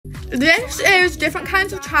This is different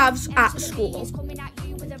kinds of chavs at school.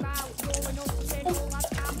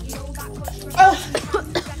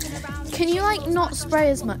 Can you like not spray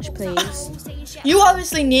as much, please? You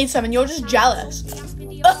obviously need some and you're just jealous.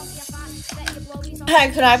 Hey,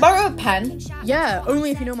 can I borrow a pen? Yeah,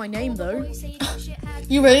 only if you know my name though.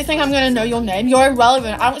 You really think I'm gonna know your name? You're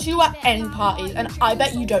irrelevant. I don't see you at any parties, and I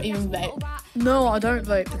bet you don't even vape. No, I don't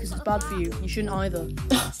vape because it's bad for you. You shouldn't either.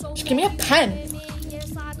 Just give me a pen.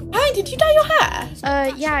 Hey, did you dye your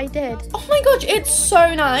hair? Yeah, I did. Oh my gosh, it's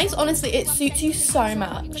so nice. Honestly, it suits you so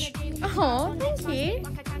much. Oh, thank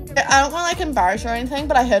you. I don't want to like embarrass you or anything,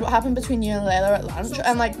 but I heard what happened between you and Layla at lunch,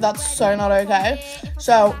 and like that's so not okay.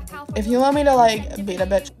 So if you want me to like beat a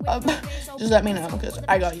bitch up, just let me know because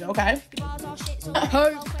I got you, okay?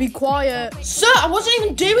 Hope, be quiet. Sir, I wasn't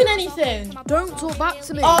even doing anything. Don't talk back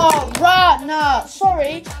to me. Oh, right, nah,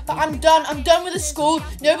 sorry, but I'm done. I'm done with the school.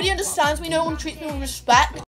 Nobody understands me. No one treats me with respect.